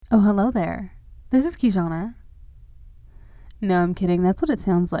Oh, hello there. This is Kijana. No, I'm kidding. That's what it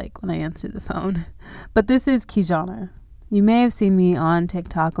sounds like when I answer the phone. But this is Kijana. You may have seen me on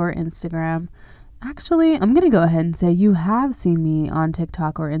TikTok or Instagram. Actually, I'm going to go ahead and say you have seen me on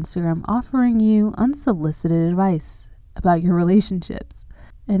TikTok or Instagram offering you unsolicited advice about your relationships.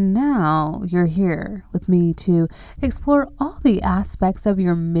 And now you're here with me to explore all the aspects of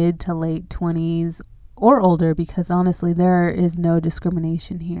your mid to late 20s or older, because honestly, there is no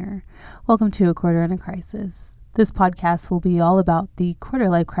discrimination here. Welcome to A Quarter in a Crisis. This podcast will be all about the quarter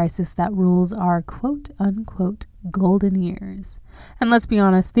life crisis that rules our quote unquote golden years. And let's be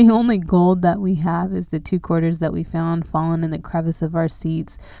honest, the only gold that we have is the 2 quarters that we found fallen in the crevice of our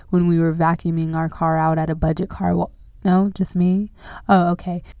seats when we were vacuuming our car out at a budget car. No, just me? Oh,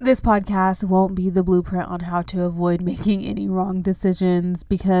 okay. This podcast won't be the blueprint on how to avoid making any wrong decisions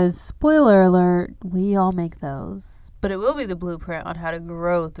because, spoiler alert, we all make those. But it will be the blueprint on how to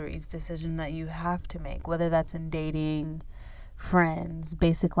grow through each decision that you have to make, whether that's in dating, friends,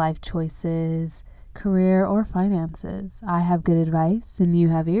 basic life choices, career, or finances. I have good advice and you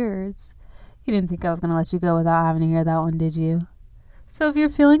have ears. You didn't think I was going to let you go without having to hear that one, did you? So if you're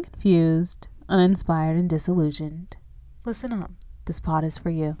feeling confused, uninspired, and disillusioned, listen up. This pod is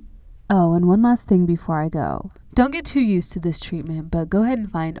for you. Oh, and one last thing before I go. Don't get too used to this treatment, but go ahead and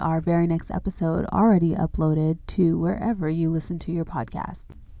find our very next episode already uploaded to wherever you listen to your podcast.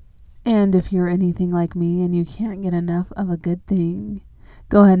 And if you're anything like me and you can't get enough of a good thing,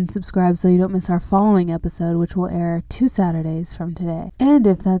 go ahead and subscribe so you don't miss our following episode, which will air 2 Saturdays from today. And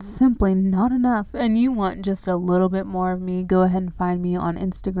if that's simply not enough and you want just a little bit more of me, go ahead and find me on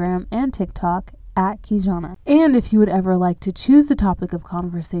Instagram and TikTok at Kijana. And if you would ever like to choose the topic of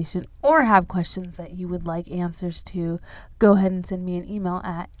conversation or have questions that you would like answers to, go ahead and send me an email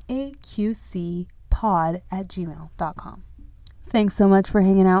at aqcpod@gmail.com. Thanks so much for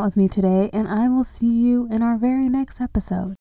hanging out with me today, and I will see you in our very next episode.